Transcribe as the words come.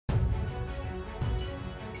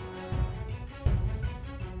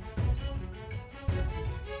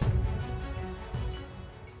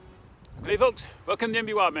Hey folks, welcome to the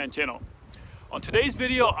MB Wildman channel. On today's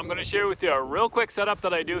video, I'm going to share with you a real quick setup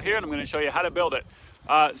that I do here, and I'm going to show you how to build it.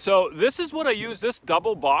 So this is what I use. This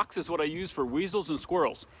double box is what I use for weasels and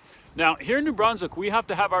squirrels. Now here in New Brunswick, we have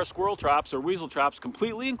to have our squirrel traps or weasel traps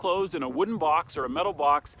completely enclosed in a wooden box or a metal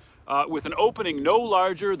box with an opening no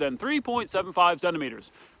larger than 3.75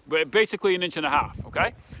 centimeters, but basically 1.5 inches,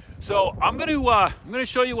 okay? So I'm going to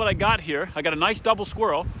show you what I got here. I got a nice double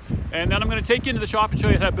squirrel, and then I'm going to take you into the shop and show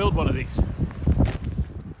you how to build one of these.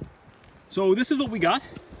 So this is what we got.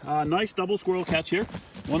 Nice double squirrel catch here,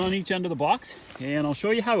 one on each end of the box, and I'll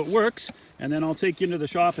show you how it works, and then I'll take you into the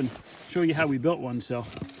shop and show you how we built one. So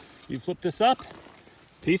you flip this up,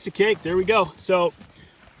 piece of cake, there we go. So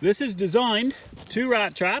this is designed 2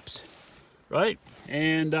 rat traps, right?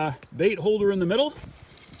 And bait holder in the middle,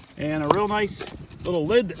 and a real nice little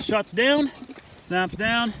lid that shuts down, snaps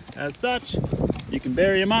down as such. You can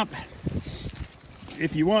bury them up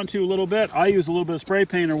if you want to a little bit. I use a little bit of spray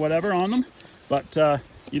paint or whatever on them, but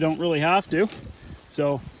you don't really have to.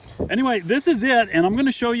 So anyway, this is it, and I'm going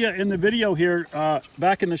to show you in the video here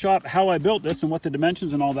back in the shop how I built this and what the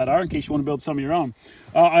dimensions and all that are, in case you want to build some of your own.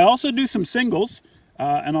 I also do some singles,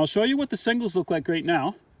 and I'll show you what the singles look like right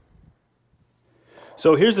now.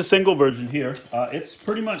 So here's the single version here. It's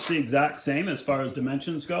pretty much the exact same as far as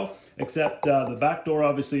dimensions go, except the back door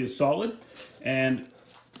obviously is solid, and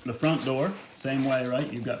the front door, same way,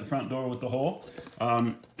 right? You've got the front door with the hole,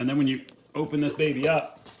 and then when you open this baby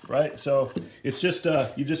up, right? So it's just,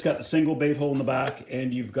 you've just got the single bait hole in the back,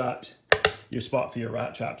 and you've got your spot for your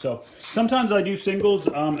rat trap. So sometimes I do singles,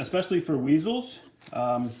 especially for weasels.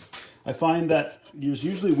 I find that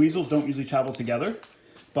usually weasels don't usually travel together,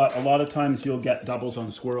 but a lot of times you'll get doubles on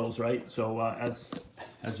squirrels, right? So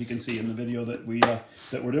as you can see in the video that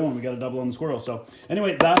we're doing, we got a double on the squirrel. So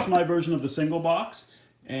anyway, that's my version of the single box,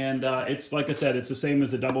 and it's like I said, it's the same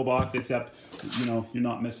as the double box, except you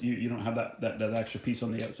don't have that extra piece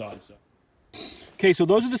on the outside. So. Okay, so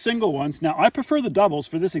those are the single ones. Now, I prefer the doubles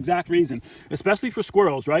for this exact reason, especially for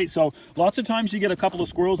squirrels, right? So lots of times you get a couple of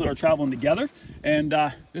squirrels that are traveling together, and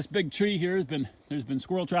this big tree here there's been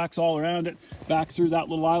squirrel tracks all around it. Back through that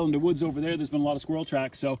little island of woods over there's been a lot of squirrel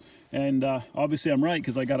tracks. So, and obviously I'm right,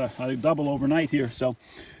 because I got a double overnight here. So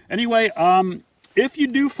anyway, if you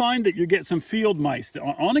do find that you get some field mice,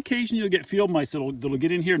 on occasion you'll get field mice that'll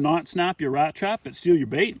get in here, not snap your rat trap, but steal your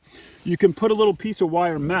bait. You can put a little piece of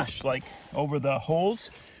wire mesh, like over the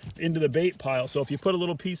holes, into the bait pile. So if you put a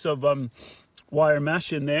little piece of wire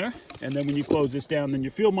mesh in there, and then when you close this down, then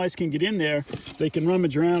your field mice can get in there. They can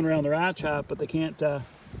rummage around the rat trap, but they can't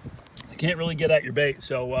really get at your bait.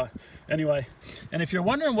 So anyway, and if you're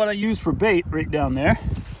wondering what I use for bait right down there,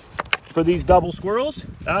 for these double squirrels,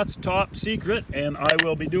 that's top secret, and I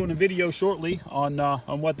will be doing a video shortly on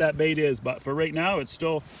what that bait is, but for right now it's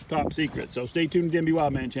still top secret, so stay tuned to the MB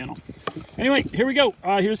Wildman channel. Anyway, here we go.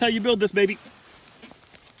 Here's how you build this baby.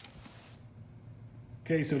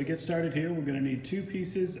 Okay, so to get started here, we're going to need 2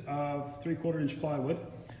 pieces of 3/4 inch plywood,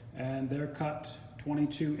 and they're cut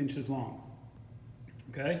 22 inches long.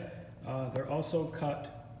 Okay, they're also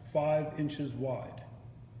cut 5 inches wide.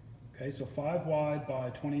 Okay, so 5 wide by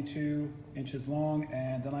 22 inches long,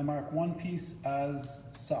 and then I mark one piece as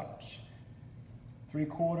such.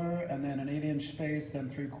 3/4, and then an 8-inch space, then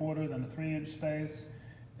 3/4, then a 3-inch space,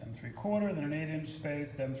 then 3/4, then an 8-inch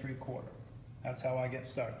space, then 3/4. That's how I get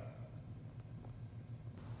started.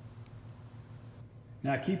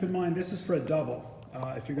 Now keep in mind, this is for a double.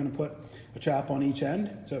 If you're going to put a trap on each end,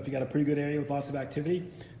 so if you got a pretty good area with lots of activity.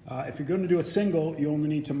 If you're going to do a single, you only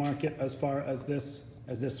need to mark it as far as this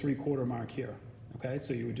 3/4 mark here. Okay,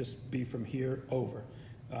 so you would just be from here over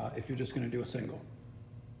if you're just going to do a single.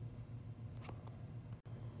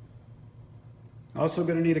 Also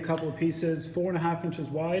going to need a couple of pieces 4.5 inches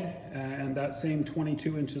wide and that same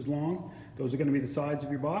 22 inches long. Those are going to be the sides of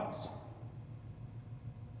your box.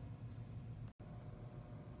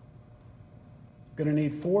 Going to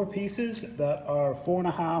need 4 pieces that are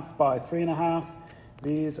 4.5 by 3.5.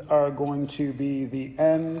 These are going to be the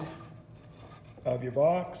end of your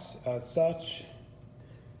box as such,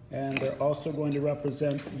 and they're also going to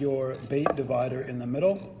represent your bait divider in the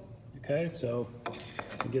middle. Okay, so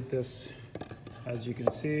to get this, as you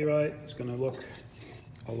can see, right, it's going to look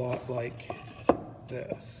a lot like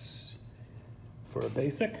this for a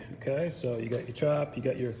basic. Okay, so you got your trap, you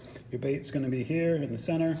got your bait's going to be here in the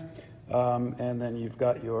center, and then you've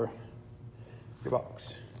got your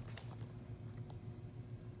box.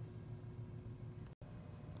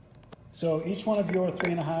 So each one of your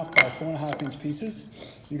 3.5 by 4.5 inch pieces,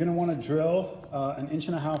 you're going to want to drill an 1.5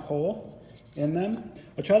 inch hole in them.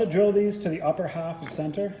 I'll try to drill these to the upper half of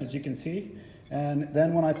center, as you can see, And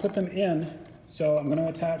then when I put them in, so I'm going to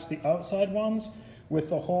attach the outside ones with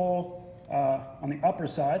the hole on the upper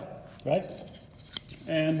side, right?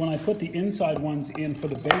 And when I put the inside ones in for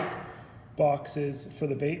the bait boxes, for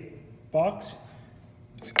the bait box,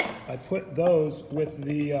 I put those with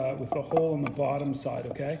the hole on the bottom side,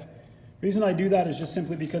 okay? Reason I do that is just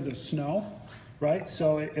simply because of snow, right?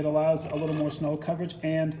 So it allows a little more snow coverage,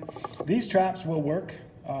 and these traps will work.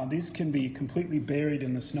 These can be completely buried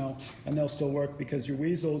in the snow and they'll still work, because your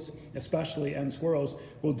weasels, especially, and squirrels,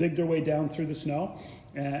 will dig their way down through the snow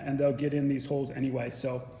and they'll get in these holes anyway.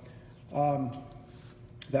 So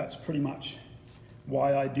that's pretty much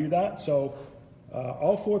why I do that. So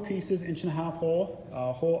all 4 pieces, 1.5 inch hole,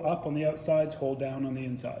 hole up on the outsides, hole down on the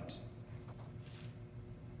insides.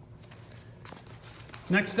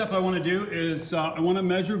 Next step I want to do is I want to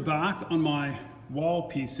measure back on my wall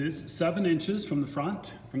pieces 7 inches from the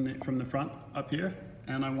front, from the front up here,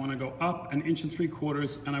 and I want to go up 1 3/4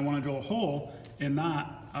 inches, and I want to drill a hole in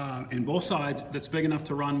that in both sides that's big enough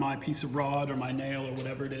to run my piece of rod or my nail or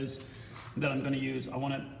whatever it is that I'm going to use. I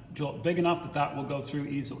want to drill it big enough that that will go through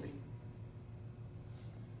easily.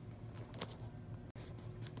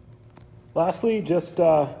 Lastly, just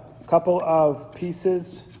a couple of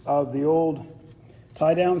pieces of the old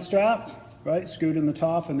tie down strap, right? Screwed in the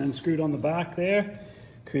top and then screwed on the back there.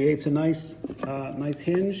 Creates a nice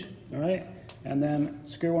hinge, all right? And then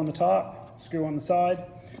screw on the top, screw on the side.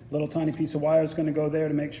 Little tiny piece of wire is going to go there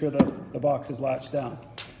to make sure that the box is latched down,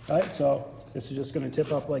 right? So this is just going to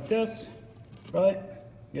tip up like this, right?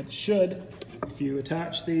 It should, if you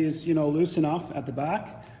attach these, you know, loose enough at the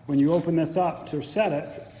back, when you open this up to set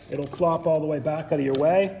it, it'll flop all the way back out of your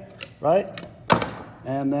way, right?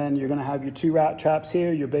 And then you're going to have your 2 rat traps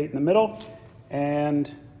here, your bait in the middle,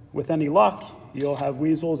 and with any luck, you'll have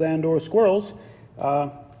weasels and or squirrels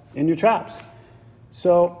in your traps.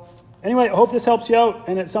 So anyway, I hope this helps you out,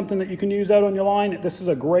 and it's something that you can use out on your line. This is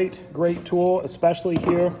a great tool, especially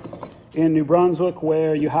here in New Brunswick,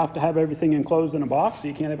 where you have to have everything enclosed in a box, so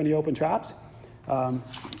you can't have any open traps.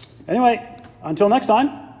 Anyway, until next time,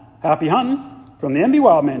 happy hunting from the MB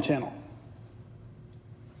Wildman channel.